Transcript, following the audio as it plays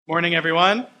Morning,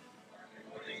 everyone.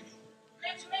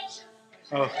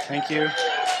 Oh, thank you.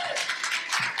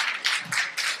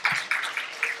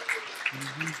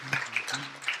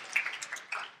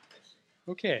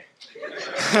 Okay.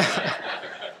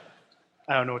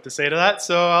 I don't know what to say to that,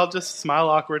 so I'll just smile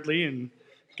awkwardly and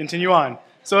continue on.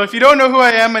 So if you don't know who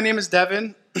I am, my name is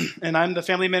Devin, and I'm the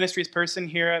family ministries person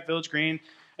here at Village Green.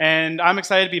 And I'm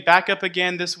excited to be back up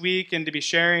again this week and to be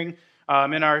sharing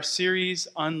in our series,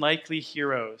 Unlikely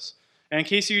Heroes. And in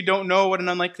case you don't know what an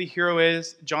unlikely hero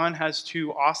is, John has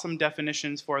two awesome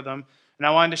definitions for them, and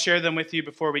I wanted to share them with you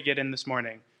before we get in this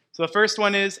morning. So the first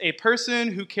one is a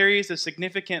person who carries a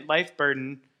significant life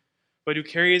burden, but who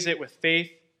carries it with faith,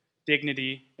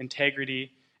 dignity,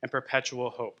 integrity, and perpetual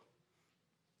hope.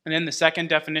 And then the second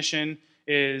definition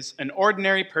is an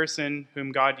ordinary person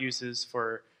whom God uses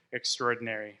for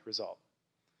extraordinary result.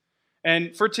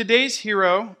 And for today's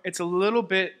hero, it's a little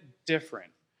bit different.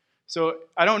 So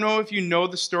I don't know if you know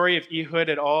the story of Ehud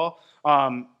at all,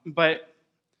 but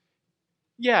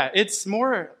yeah, it's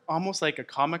more almost like a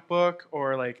comic book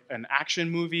or like an action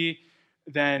movie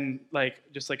than like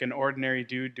just like an ordinary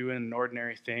dude doing an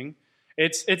ordinary thing.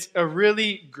 It's a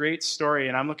really great story,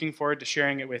 and I'm looking forward to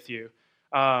sharing it with you.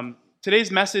 Today's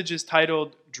message is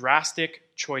titled Drastic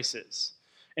Choices.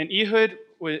 And Ehud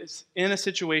was in a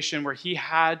situation where he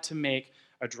had to make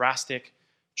a drastic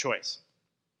choice.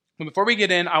 But before we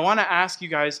get in, I want to ask you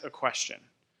guys a question.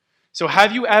 So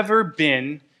have you ever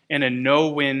been in a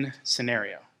no-win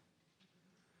scenario?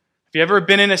 Have you ever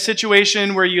been in a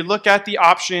situation where you look at the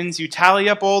options, you tally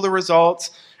up all the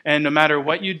results, and no matter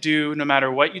what you do, no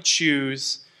matter what you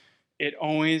choose, there's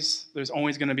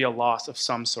always going to be a loss of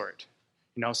some sort.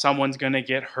 You know, someone's going to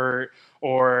get hurt,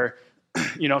 or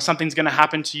something's going to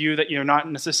happen to you that you're not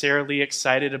necessarily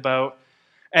excited about.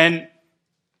 And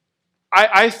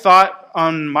I thought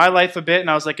on my life a bit, and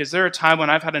I was like, is there a time when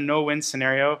I've had a no-win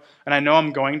scenario, and I know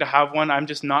I'm going to have one, I'm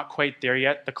just not quite there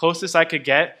yet? The closest I could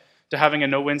get to having a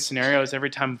no-win scenario is every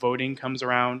time voting comes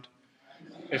around.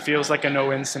 It feels like a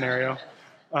no-win scenario.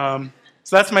 So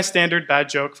that's my standard bad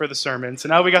joke for the sermon. So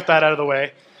now we got that out of the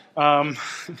way.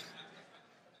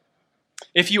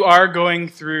 If you are going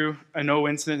through a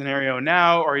no-win scenario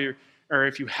now, or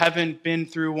if you haven't been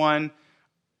through one,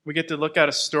 we get to look at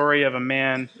a story of a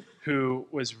man who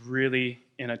was really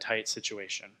in a tight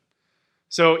situation.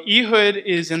 So Ehud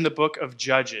is in the book of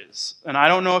Judges. And I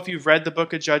don't know if you've read the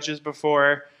book of Judges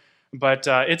before, but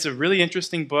it's a really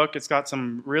interesting book. It's got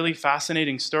some really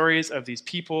fascinating stories of these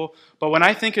people. But when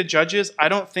I think of Judges, I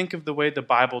don't think of the way the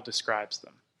Bible describes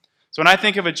them. So when I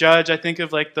think of a judge, I think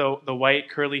of like the white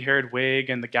curly-haired wig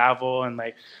and the gavel and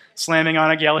like slamming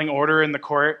on a yelling order in the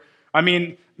court. I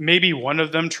mean, maybe one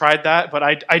of them tried that, but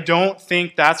I don't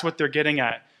think that's what they're getting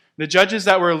at. The judges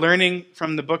that we're learning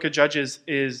from the book of Judges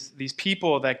is these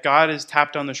people that God has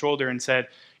tapped on the shoulder and said,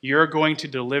 you're going to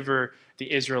deliver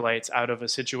the Israelites out of a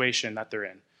situation that they're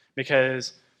in,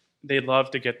 because they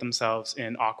love to get themselves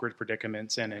in awkward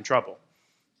predicaments and in trouble.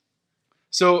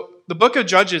 So the book of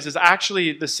Judges is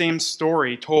actually the same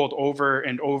story told over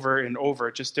and over and over,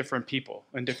 just different people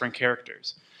and different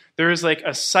characters. There is like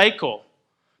a cycle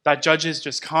that Judges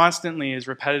just constantly is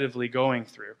repetitively going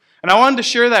through. And I wanted to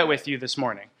share that with you this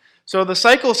morning. So the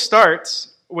cycle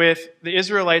starts with the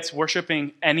Israelites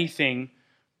worshiping anything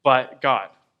but God.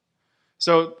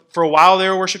 So for a while they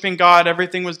were worshiping God,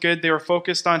 everything was good, they were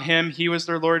focused on Him, He was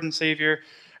their Lord and Savior,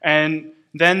 and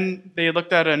then they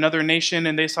looked at another nation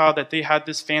and they saw that they had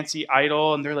this fancy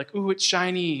idol and they're like, ooh, it's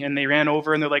shiny. And they ran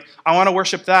over and they're like, I want to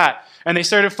worship that. And they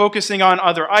started focusing on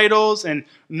other idols and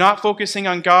not focusing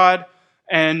on God.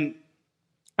 And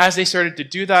as they started to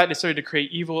do that, it started to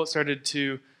create evil. It started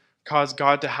to cause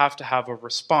God to have a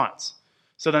response.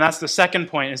 So then that's the second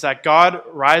point, is that God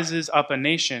rises up a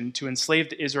nation to enslave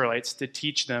the Israelites to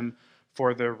teach them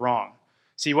for their wrong.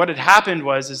 See, what had happened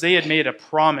was they had made a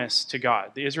promise to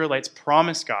God. The Israelites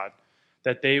promised God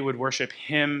that they would worship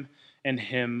Him and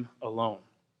Him alone.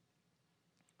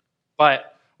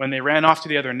 But when they ran off to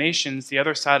the other nations, the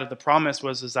other side of the promise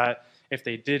was that if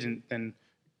they didn't, then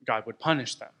God would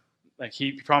punish them. Like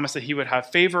He promised that He would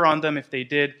have favor on them if they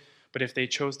did, but if they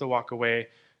chose to walk away,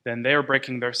 then they were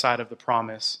breaking their side of the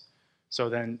promise. So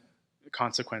then the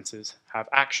consequences have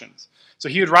actions. So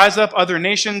He would rise up other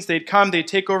nations, they'd come, they'd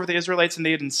take over the Israelites, and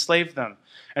they'd enslave them.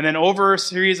 And then over a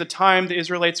series of time, the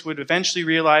Israelites would eventually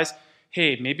realize,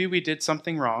 hey, maybe we did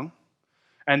something wrong,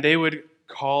 and they would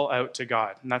call out to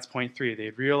God. And that's point 3.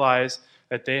 They'd realize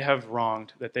that they have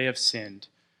wronged, that they have sinned,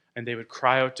 and they would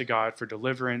cry out to God for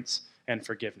deliverance and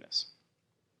forgiveness.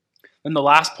 And the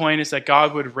last point is that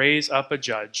God would raise up a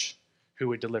judge who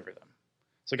would deliver them.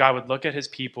 So God would look at His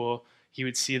people, He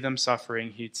would see them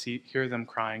suffering. Hear them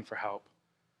crying for help.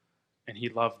 And he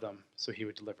loved them, so he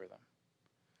would deliver them.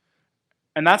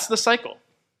 And that's the cycle.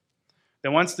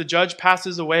 Then once the judge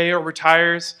passes away or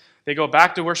retires, they go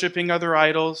back to worshiping other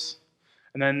idols,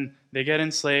 and then they get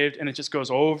enslaved, and it just goes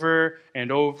over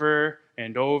and over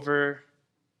and over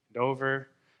and over,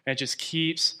 and it just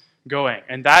keeps going.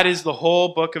 And that is the whole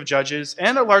book of Judges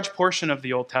and a large portion of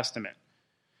the Old Testament,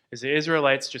 is the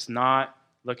Israelites just not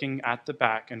looking at the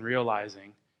back and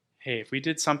realizing, hey, if we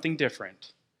did something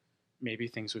different, maybe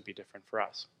things would be different for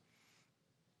us.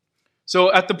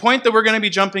 So at the point that we're going to be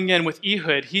jumping in with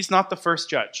Ehud, he's not the first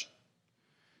judge.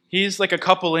 He's like a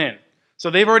couple in. So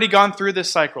they've already gone through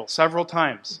this cycle several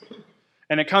times.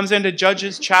 And it comes into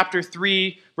Judges chapter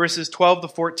 3, verses 12 to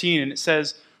 14, and it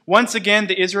says, "Once again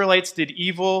the Israelites did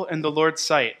evil in the Lord's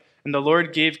sight, and the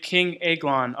Lord gave King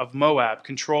Eglon of Moab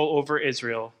control over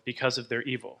Israel because of their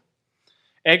evil.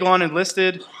 Eglon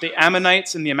enlisted the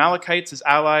Ammonites and the Amalekites as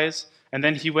allies, and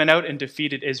then he went out and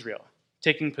defeated Israel,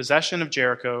 taking possession of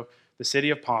Jericho, the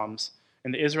city of palms,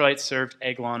 and the Israelites served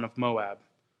Eglon of Moab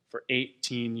for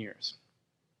 18 years.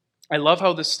 I love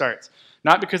how this starts.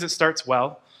 Not because it starts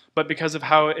well, but because of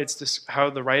how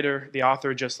the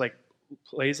author just like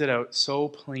plays it out so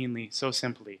plainly, so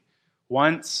simply.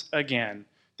 Once again,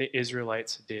 the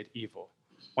Israelites did evil.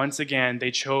 Once again, they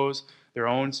chose their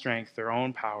own strength, their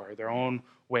own power, their own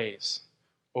ways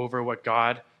over what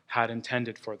God had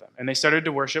intended for them. And they started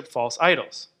to worship false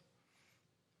idols.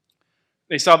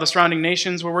 They saw the surrounding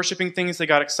nations were worshiping things. They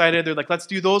got excited. They're like, let's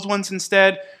do those ones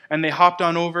instead. And they hopped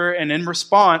on over. And in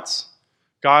response,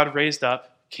 God raised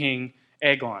up King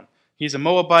Eglon. He's a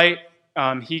Moabite.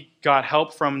 He got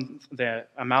help from the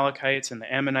Amalekites and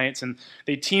the Ammonites. And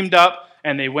they teamed up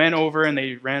and they went over and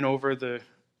they ran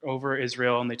over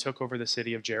Israel. And they took over the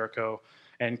city of Jericho.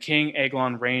 And King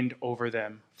Eglon reigned over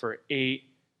them for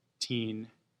 18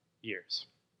 years.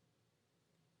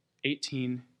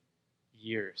 18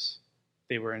 years.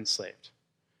 They were enslaved.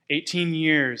 18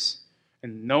 years,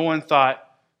 and no one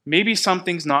thought, maybe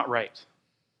something's not right.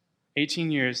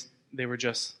 18 years, they were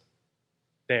just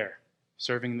there,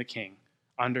 serving the king,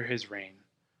 under his reign,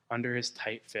 under his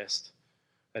tight fist.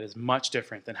 That is much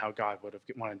different than how God would have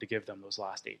wanted to give them those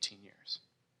last 18 years.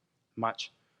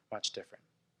 Much, much different.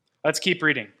 Let's keep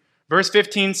reading. Verse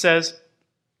 15 says,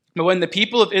 "But when the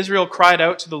people of Israel cried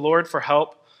out to the Lord for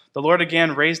help, the Lord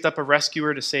again raised up a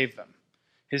rescuer to save them.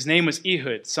 His name was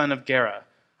Ehud, son of Gera.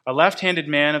 A left-handed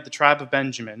man of the tribe of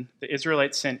Benjamin, the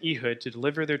Israelites sent Ehud to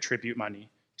deliver their tribute money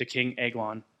to King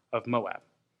Eglon of Moab."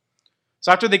 So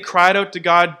after they cried out to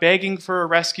God, begging for a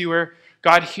rescuer,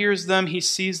 God hears them, he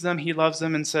sees them, he loves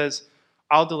them, and says,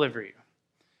 "I'll deliver you."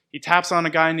 He taps on a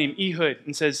guy named Ehud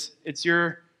and says, it's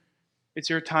your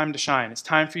time to shine. It's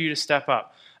time for you to step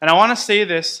up. And I want to say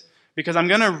this because I'm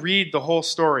going to read the whole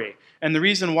story. And the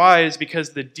reason why is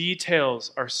because the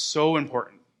details are so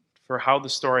important for how the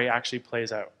story actually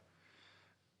plays out.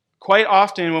 Quite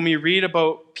often when we read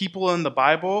about people in the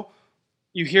Bible,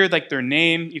 you hear like their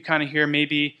name, you kind of hear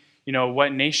maybe,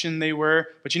 what nation they were,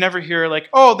 but you never hear like,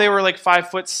 oh, they were like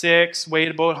 5'6",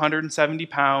 weighed about 170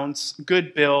 pounds,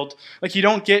 good build. Like you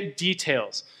don't get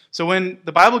details. So when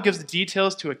the Bible gives the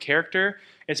details to a character,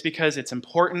 it's because it's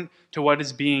important to what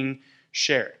is being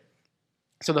shared.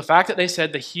 So the fact that they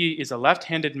said that he is a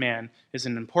left-handed man is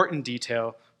an important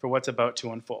detail for what's about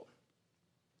to unfold.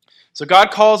 So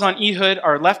God calls on Ehud,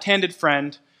 our left-handed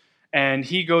friend, and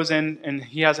he goes in and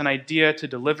he has an idea to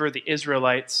deliver the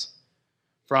Israelites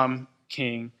from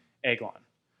King Eglon.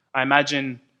 I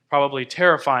imagine probably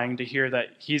terrifying to hear that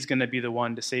he's going to be the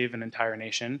one to save an entire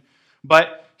nation,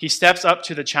 but he steps up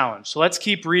to the challenge. So let's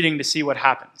keep reading to see what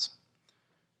happens.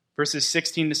 Verses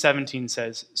 16 to 17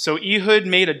 says, "So Ehud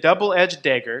made a double-edged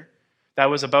dagger that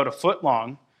was about a foot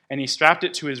long, and he strapped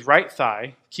it to his right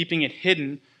thigh, keeping it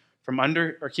hidden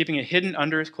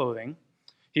under his clothing.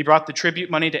 He brought the tribute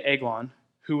money to Eglon,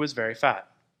 who was very fat."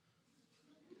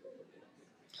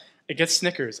 It gets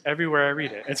Snickers everywhere I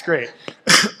read it. It's great.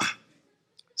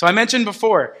 So I mentioned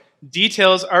before,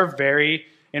 details are very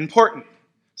important.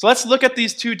 So let's look at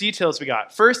these two details we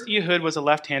got. First, Ehud was a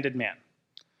left-handed man.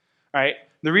 All right.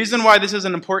 The reason why this is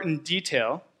an important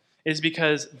detail is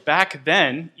because back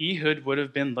then, Ehud would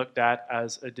have been looked at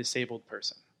as a disabled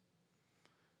person.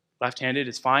 Left-handed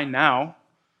is fine now.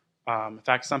 In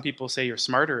fact, some people say you're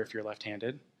smarter if you're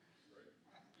left-handed.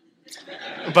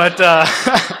 But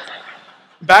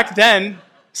back then,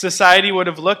 society would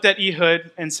have looked at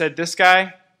Ehud and said, this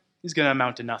guy, he's going to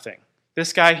amount to nothing.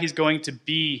 This guy, he's going to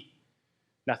be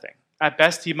nothing. At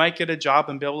best, he might get a job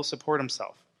and be able to support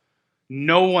himself.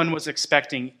 No one was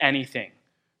expecting anything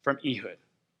from Ehud.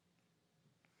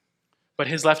 but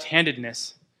his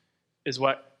left-handedness is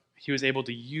what he was able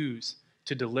to use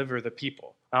to deliver the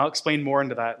people. I'll explain more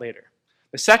into that later.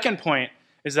 The second point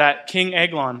is that King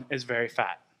Eglon is very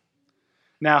fat.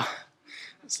 Now,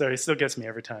 sorry, it still gets me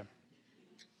every time.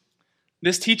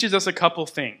 This teaches us a couple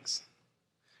things.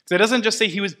 So it doesn't just say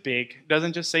he was big, it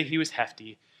doesn't just say he was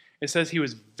hefty. It says he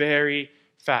was very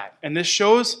fat. And this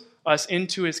shows us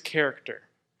into his character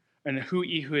and who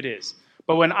Ehud is.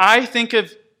 But when I think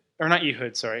of, or not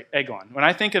Ehud, sorry, Eglon. When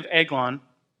I think of Eglon,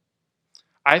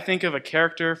 I think of a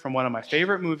character from one of my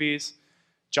favorite movies,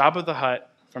 Jabba the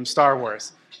Hutt from Star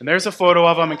Wars. And there's a photo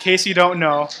of him in case you don't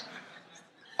know.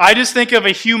 I just think of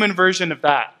a human version of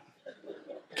that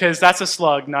because that's a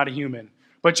slug, not a human.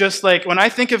 But just like when I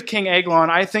think of King Eglon,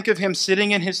 I think of him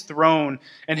sitting in his throne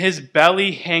and his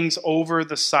belly hangs over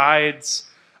the sides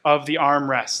of the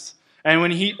armrest. And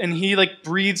when he like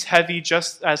breathes heavy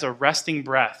just as a resting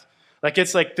breath. Like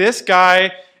it's like this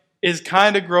guy is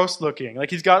kind of gross looking. Like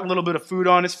he's got a little bit of food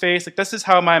on his face. Like this is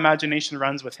how my imagination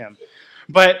runs with him.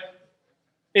 But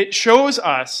it shows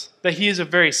us that he is a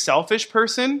very selfish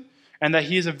person and that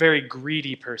he is a very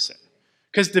greedy person.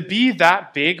 Because to be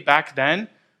that big back then,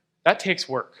 that takes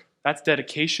work. That's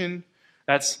dedication.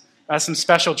 That's some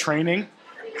special training.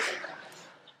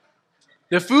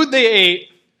 The food they ate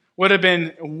would have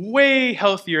been way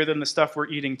healthier than the stuff we're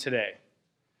eating today.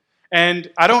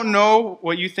 And I don't know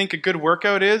what you think a good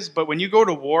workout is, but when you go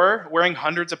to war wearing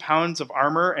hundreds of pounds of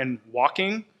armor and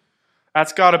walking,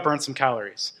 that's got to burn some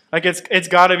calories. Like it's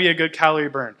got to be a good calorie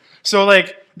burn. So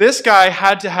like this guy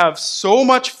had to have so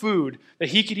much food that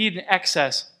he could eat in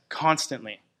excess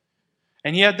constantly.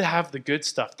 And he had to have the good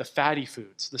stuff, the fatty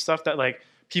foods, the stuff that like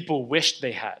people wished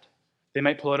they had. They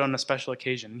might pull it on a special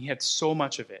occasion. And he had so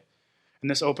much of it. And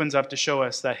this opens up to show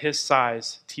us that his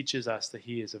size teaches us that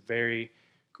he is a very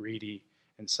greedy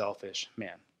and selfish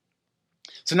man.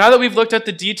 So now that we've looked at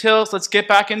the details, let's get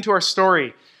back into our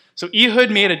story. So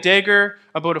Ehud made a dagger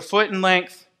about 1 foot in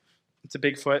length. It's a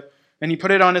big foot. And he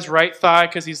put it on his right thigh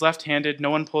because he's left-handed.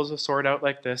 No one pulls a sword out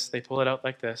like this. They pull it out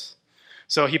like this.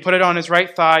 So he put it on his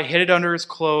right thigh, hid it under his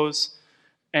clothes,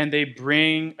 and they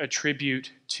bring a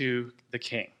tribute to the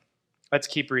king. Let's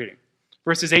keep reading.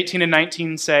 Verses 18 and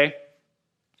 19 say,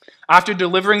 after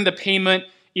delivering the payment,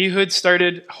 Ehud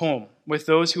started home with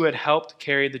those who had helped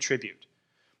carry the tribute.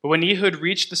 But when Ehud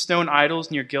reached the stone idols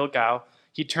near Gilgal,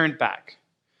 he turned back.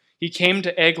 He came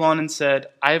to Eglon and said,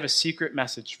 I have a secret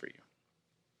message for you.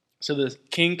 So the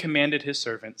king commanded his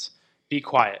servants, be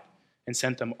quiet, and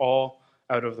sent them all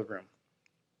out of the room.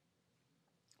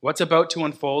 What's about to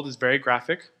unfold is very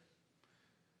graphic.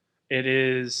 It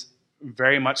is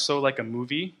very much so like a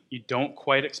movie. You don't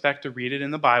quite expect to read it in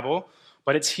the Bible,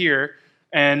 but it's here.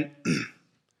 And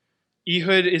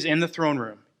Ehud is in the throne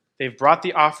room. They've brought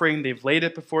the offering. They've laid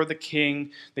it before the king.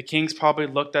 The king's probably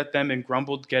looked at them and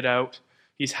grumbled, get out.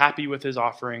 He's happy with his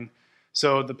offering.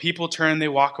 So the people turn, they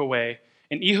walk away.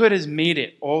 And Ehud has made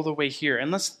it all the way here.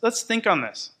 And let's think on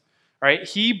this. All right?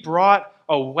 He brought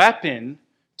a weapon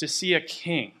to see a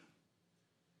king.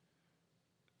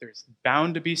 There's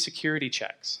bound to be security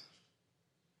checks.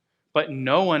 But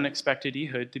no one expected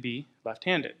Ehud to be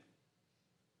left-handed.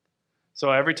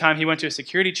 So every time he went to a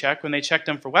security check, when they checked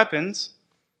him for weapons,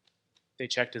 they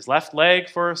checked his left leg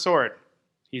for a sword.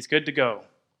 He's good to go.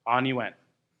 On he went.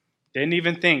 Didn't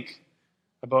even think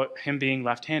about him being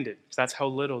left-handed, because that's how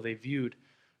little they viewed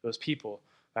those people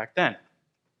back then.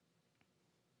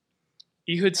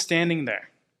 Ehud's standing there.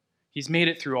 He's made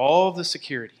it through all of the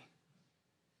security.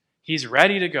 He's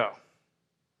ready to go.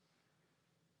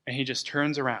 And he just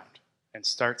turns around and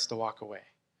starts to walk away.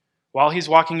 While he's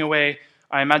walking away,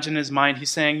 I imagine in his mind he's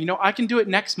saying, I can do it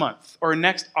next month or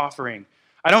next offering.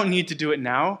 I don't need to do it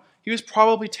now. He was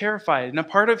probably terrified, and a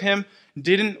part of him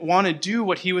didn't want to do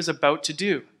what he was about to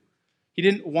do. He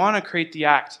didn't want to create the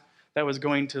act that was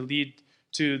going to lead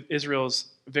to Israel's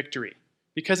victory,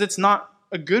 because it's not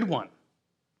a good one.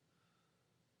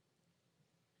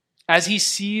 As he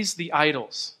sees the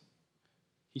idols,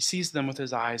 he sees them with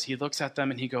his eyes, he looks at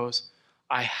them and he goes,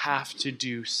 I have to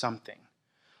do something.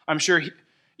 I'm sure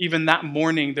even that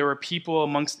morning there were people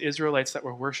amongst the Israelites that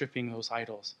were worshiping those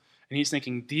idols. And he's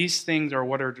thinking, these things are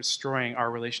what are destroying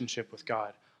our relationship with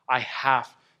God. I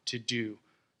have to do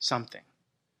something.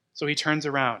 So he turns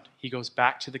around, he goes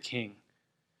back to the king,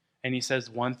 and he says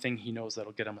one thing he knows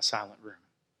that'll get him a silent room.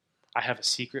 I have a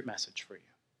secret message for you.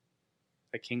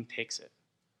 The king takes it.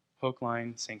 Hook,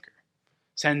 line, sinker.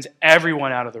 Sends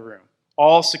everyone out of the room.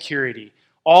 All security,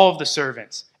 all of the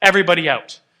servants, everybody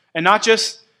out. And not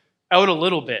just out a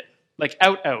little bit, like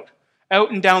out. Out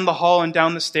and down the hall and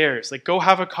down the stairs. Like go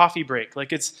have a coffee break.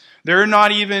 Like they're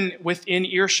not even within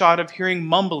earshot of hearing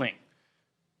mumbling.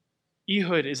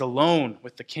 Ehud is alone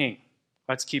with the king.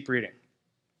 Let's keep reading.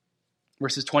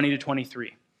 Verses 20 to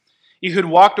 23. Ehud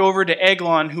walked over to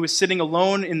Eglon, who was sitting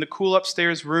alone in the cool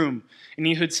upstairs room, and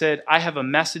Ehud said, "I have a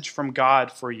message from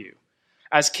God for you."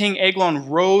 As King Eglon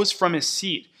rose from his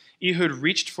seat, Ehud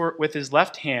reached for it with his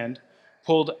left hand,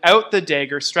 pulled out the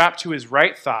dagger strapped to his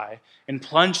right thigh, and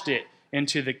plunged it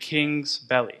into the king's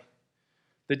belly.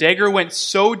 The dagger went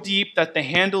so deep that the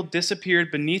handle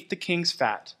disappeared beneath the king's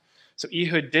fat. So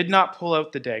Ehud did not pull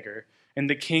out the dagger, and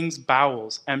the king's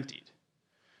bowels emptied.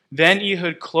 Then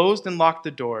Ehud closed and locked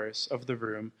the doors of the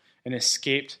room and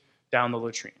escaped down the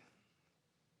latrine.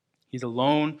 He's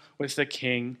alone with the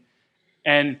king,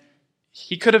 and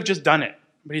he could have just done it.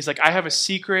 But he's like, I have a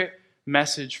secret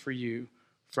message for you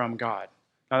from God.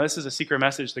 Now, this is a secret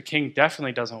message the king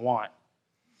definitely doesn't want.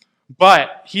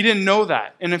 But he didn't know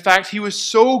that. And in fact, he was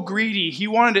so greedy. He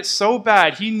wanted it so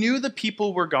bad. He knew the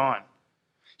people were gone.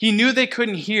 He knew they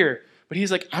couldn't hear. But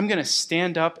he's like, I'm going to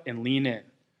stand up and lean in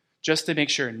just to make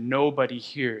sure nobody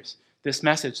hears this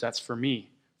message that's for me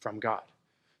from God.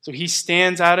 So he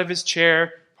stands out of his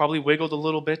chair, probably wiggled a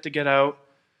little bit to get out,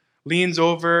 leans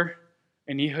over,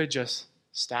 and Ehud just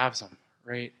stabs him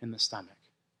right in the stomach.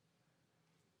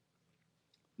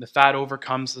 The fat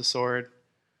overcomes the sword.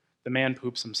 The man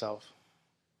poops himself,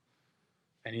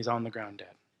 and he's on the ground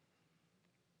dead.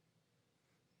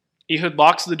 Ehud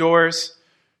locks the doors,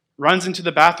 runs into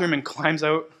the bathroom, and climbs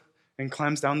out and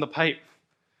climbs down the pipe.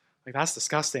 Like, that's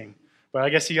disgusting. But I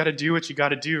guess you got to do what you got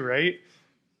to do, right?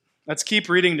 Let's keep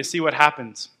reading to see what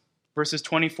happens. Verses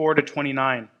 24 to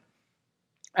 29.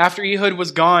 After Ehud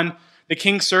was gone, the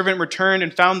king's servant returned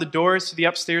and found the doors to the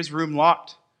upstairs room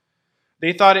locked.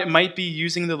 They thought he might be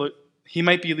using the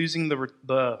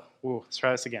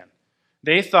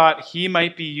They thought he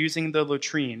might be using the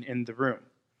latrine in the room.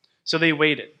 So they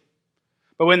waited.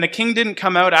 But when the king didn't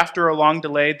come out after a long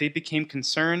delay, they became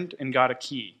concerned and got a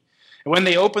key. And when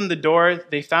they opened the door,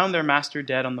 they found their master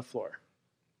dead on the floor.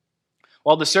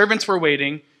 While the servants were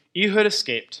waiting, Ehud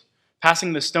escaped,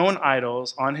 passing the stone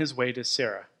idols on his way to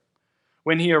Seirah.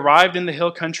 When he arrived in the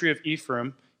hill country of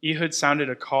Ephraim, Ehud sounded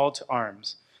a call to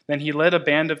arms. Then he led a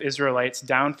band of Israelites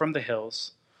down from the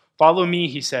hills. "Follow me,"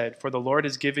 he said, "for the Lord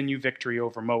has given you victory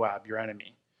over Moab, your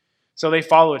enemy." So they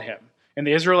followed him, and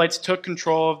the Israelites took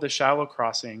control of the shallow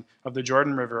crossing of the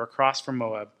Jordan River across from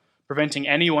Moab, preventing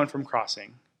anyone from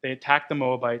crossing. They attacked the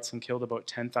Moabites and killed about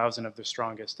 10,000 of their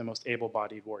strongest and most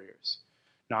able-bodied warriors.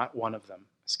 Not one of them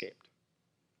escaped.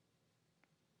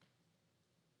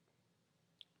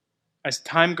 As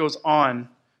time goes on,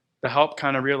 the help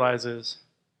kind of realizes,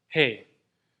 hey,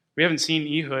 we haven't seen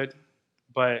Ehud,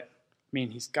 but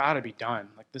he's got to be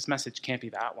done. Like, this message can't be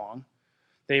that long.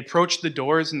 They approach the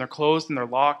doors, and they're closed, and they're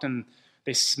locked, and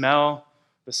they smell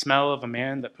the smell of a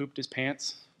man that pooped his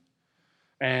pants.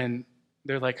 And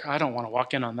they're like, I don't want to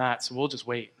walk in on that, so we'll just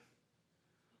wait.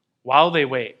 While they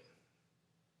wait,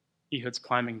 Ehud's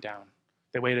climbing down.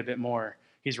 They wait a bit more.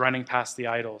 He's running past the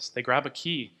idols. They grab a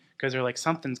key, because they're like,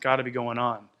 something's got to be going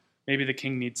on. Maybe the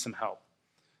king needs some help.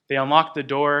 They unlock the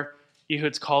door.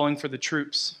 Ehud's calling for the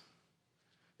troops.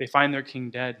 They find their king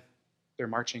dead. They're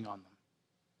marching on them.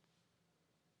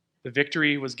 The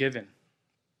victory was given.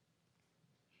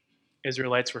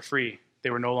 Israelites were free. They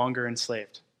were no longer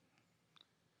enslaved.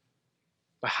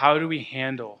 But how do we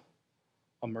handle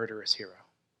a murderous hero?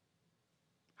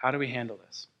 How do we handle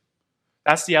this?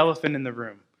 That's the elephant in the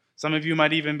room. Some of you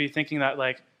might even be thinking that,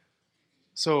 like,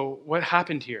 so what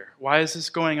happened here? Why is this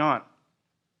going on?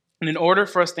 And in order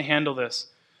for us to handle this,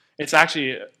 it's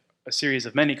actually a series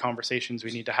of many conversations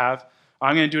we need to have.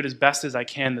 I'm going to do it as best as I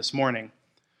can this morning.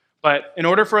 But in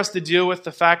order for us to deal with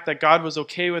the fact that God was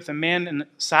okay with a man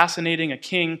assassinating a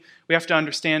king, we have to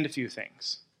understand a few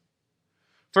things.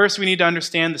 First, we need to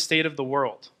understand the state of the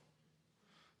world.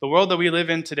 The world that we live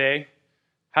in today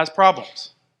has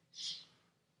problems.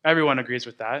 Everyone agrees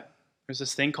with that. There's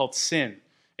this thing called sin.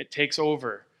 It takes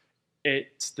over.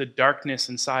 It's the darkness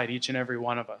inside each and every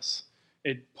one of us.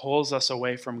 It pulls us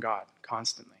away from God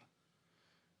constantly.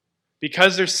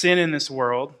 Because there's sin in this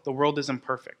world, the world isn't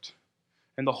perfect.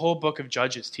 And the whole book of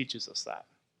Judges teaches us that.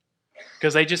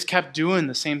 Because they just kept doing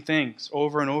the same things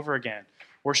over and over again.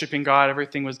 Worshiping God,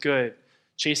 everything was good.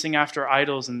 Chasing after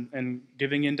idols and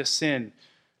giving into sin.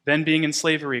 Then being in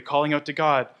slavery, calling out to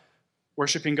God.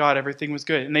 Worshiping God, everything was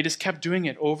good. And they just kept doing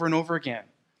it over and over again.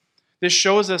 This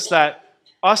shows us that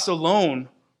us alone,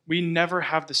 we never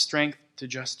have the strength to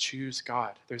just choose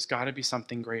God. There's got to be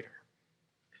something greater.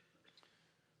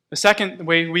 The second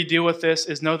way we deal with this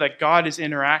is know that God is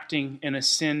interacting in a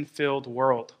sin-filled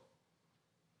world.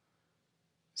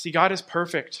 See, God is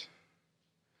perfect.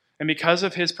 And because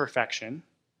of his perfection,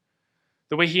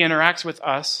 The way he interacts with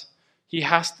us, he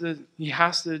has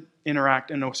to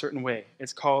interact in a certain way.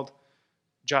 It's called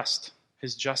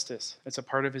his justice. It's a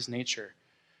part of his nature.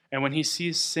 And when he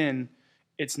sees sin,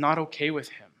 it's not okay with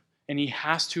him, and he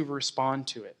has to respond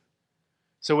to it.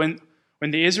 So when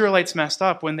the Israelites messed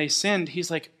up, when they sinned,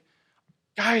 he's like,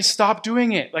 guys, stop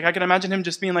doing it. Like, I can imagine him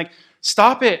just being like,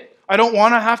 stop it. I don't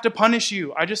want to have to punish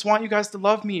you. I just want you guys to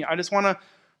love me. I just want to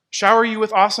shower you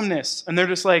with awesomeness. And they're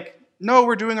just like, no,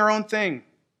 we're doing our own thing.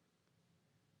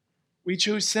 We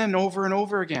choose sin over and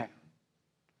over again.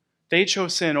 They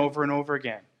chose sin over and over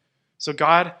again. So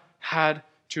God had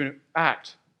to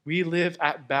act. We live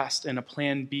at best in a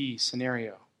plan B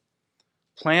scenario.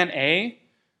 Plan A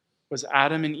was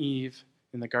Adam and Eve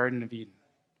in the Garden of Eden.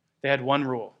 They had one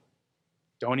rule: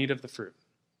 don't eat of the fruit.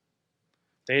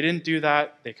 They didn't do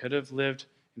that. They could have lived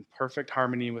in perfect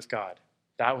harmony with God.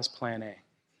 That was plan A.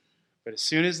 But as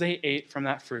soon as they ate from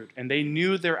that fruit and they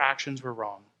knew their actions were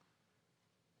wrong,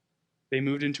 they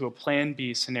moved into a plan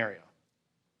B scenario.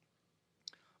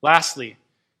 Lastly,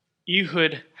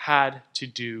 Ehud had to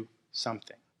do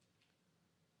something.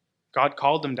 God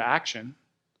called them to action.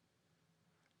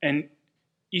 And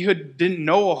Ehud didn't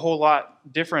know a whole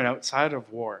lot different outside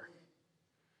of war,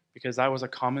 because that was a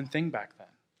common thing back then.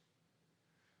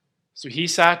 So he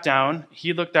sat down,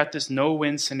 he looked at this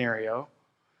no-win scenario,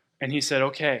 and he said,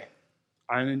 okay,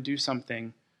 I'm going to do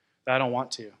something that I don't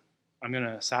want to. I'm going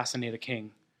to assassinate a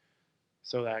king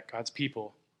so that God's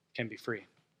people can be free.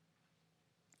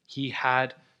 He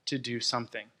had to do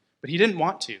something, but he didn't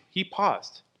want to. He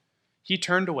paused. He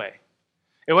turned away.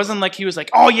 It wasn't like he was like,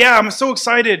 oh yeah, I'm so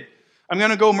excited. I'm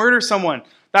going to go murder someone.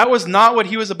 That was not what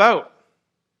he was about.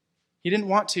 He didn't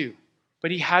want to,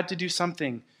 but he had to do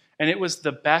something. And it was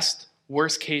the best,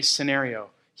 worst case scenario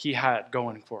he had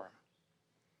going for him.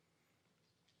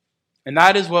 And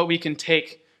that is what we can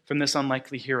take from this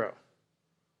unlikely hero.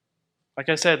 Like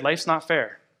I said, life's not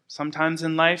fair. Sometimes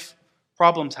in life,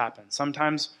 problems happen.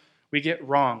 Sometimes we get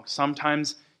wrong.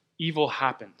 Sometimes evil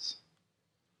happens.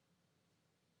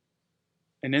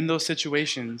 And in those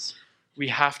situations, we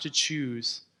have to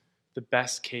choose the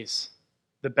best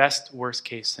worst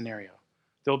case scenario.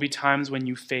 There'll be times when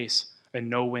you face a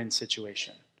no-win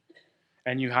situation.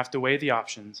 And you have to weigh the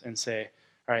options and say,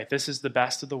 all right, this is the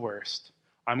best of the worst.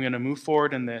 I'm going to move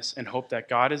forward in this and hope that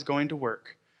God is going to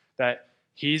work, that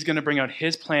he's going to bring out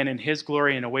his plan and his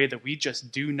glory in a way that we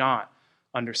just do not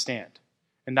understand.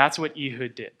 And that's what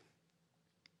Ehud did.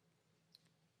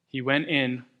 He went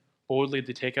in boldly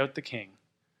to take out the king,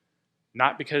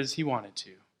 not because he wanted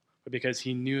to, but because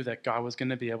he knew that God was going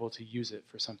to be able to use it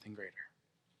for something greater.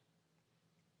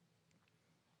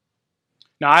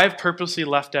 Now, I've purposely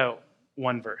left out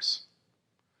one verse.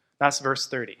 That's verse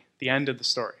 30, the end of the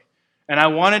story. And I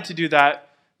wanted to do that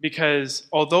because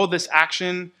although this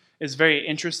action is very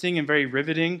interesting and very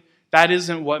riveting, that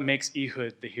isn't what makes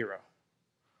Ehud the hero.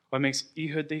 What makes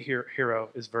Ehud the hero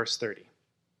is verse 30.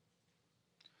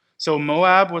 So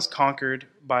Moab was conquered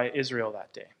by Israel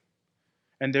that day,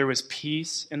 and there was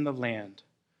peace in the land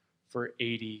for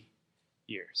 80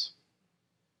 years.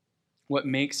 What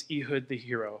makes Ehud the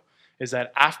hero is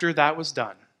that after that was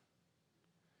done,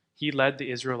 he led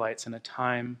the Israelites in a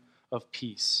time of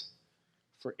peace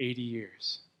for 80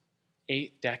 years,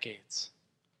 8 decades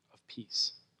of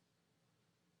peace.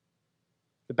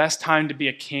 The best time to be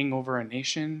a king over a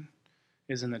nation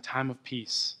is in the time of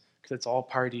peace, because it's all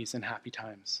parties and happy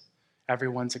times.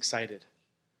 Everyone's excited.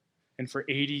 And for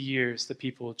 80 years, the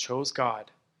people chose God.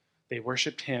 They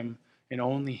worshiped him and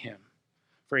only him.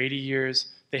 For 80 years,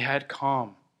 they had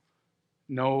calm.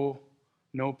 No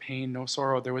pain, no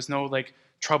sorrow. There was no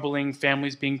troubling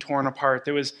families being torn apart.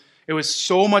 It was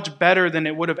so much better than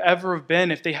it would have ever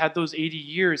been if they had those 80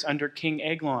 years under King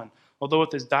Eglon. Although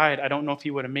with his diet, I don't know if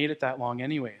he would have made it that long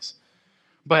anyways.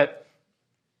 But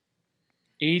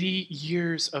 80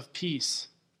 years of peace,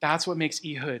 that's what makes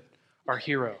Ehud our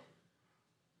hero,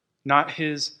 not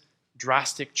his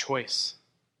drastic choice.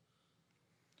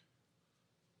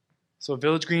 So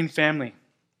Village Green family,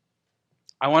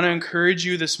 I want to encourage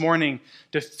you this morning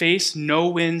to face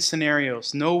no-win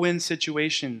scenarios, no-win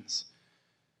situations,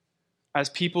 as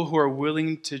people who are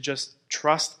willing to just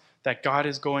trust that God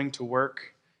is going to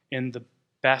work in the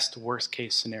best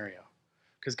worst-case scenario.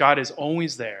 Because God is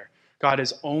always there. God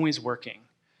is always working.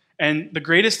 And the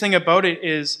greatest thing about it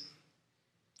is,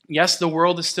 yes, the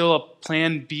world is still a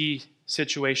plan B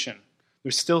situation.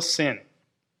 There's still sin.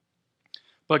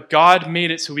 But God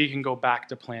made it so we can go back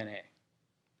to plan A.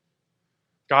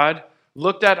 God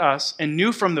looked at us and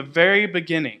knew from the very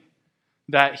beginning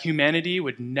that humanity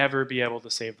would never be able to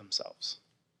save themselves.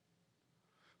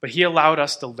 But he allowed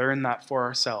us to learn that for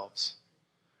ourselves.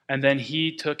 And then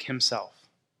he took himself,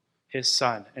 his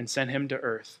son, and sent him to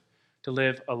earth to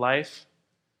live a life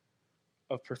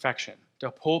of perfection,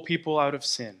 to pull people out of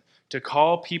sin, to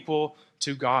call people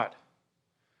to God.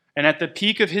 And at the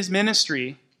peak of his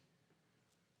ministry,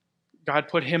 God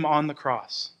put him on the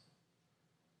cross.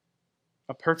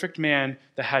 A perfect man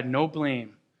that had no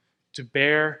blame to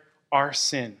bear our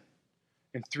sin.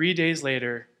 And 3 days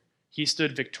later, he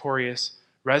stood victorious,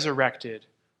 resurrected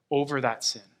over that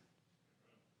sin.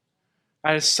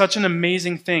 That is such an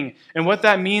amazing thing. And what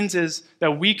that means is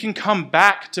that we can come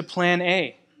back to plan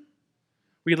A.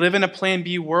 We live in a plan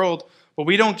B world, but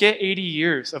we don't get 80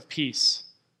 years of peace.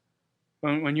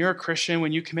 When you're a Christian,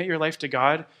 when you commit your life to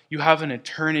God, you have an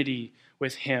eternity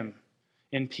with him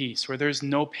in peace, where there's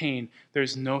no pain,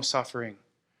 there's no suffering.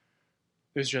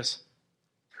 There's just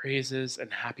praises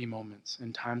and happy moments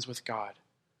and times with God.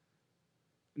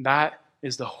 That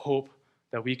is the hope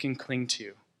that we can cling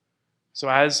to. So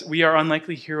as we are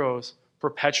unlikely heroes,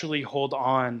 perpetually hold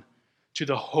on to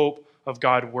the hope of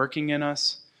God working in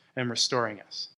us and restoring us.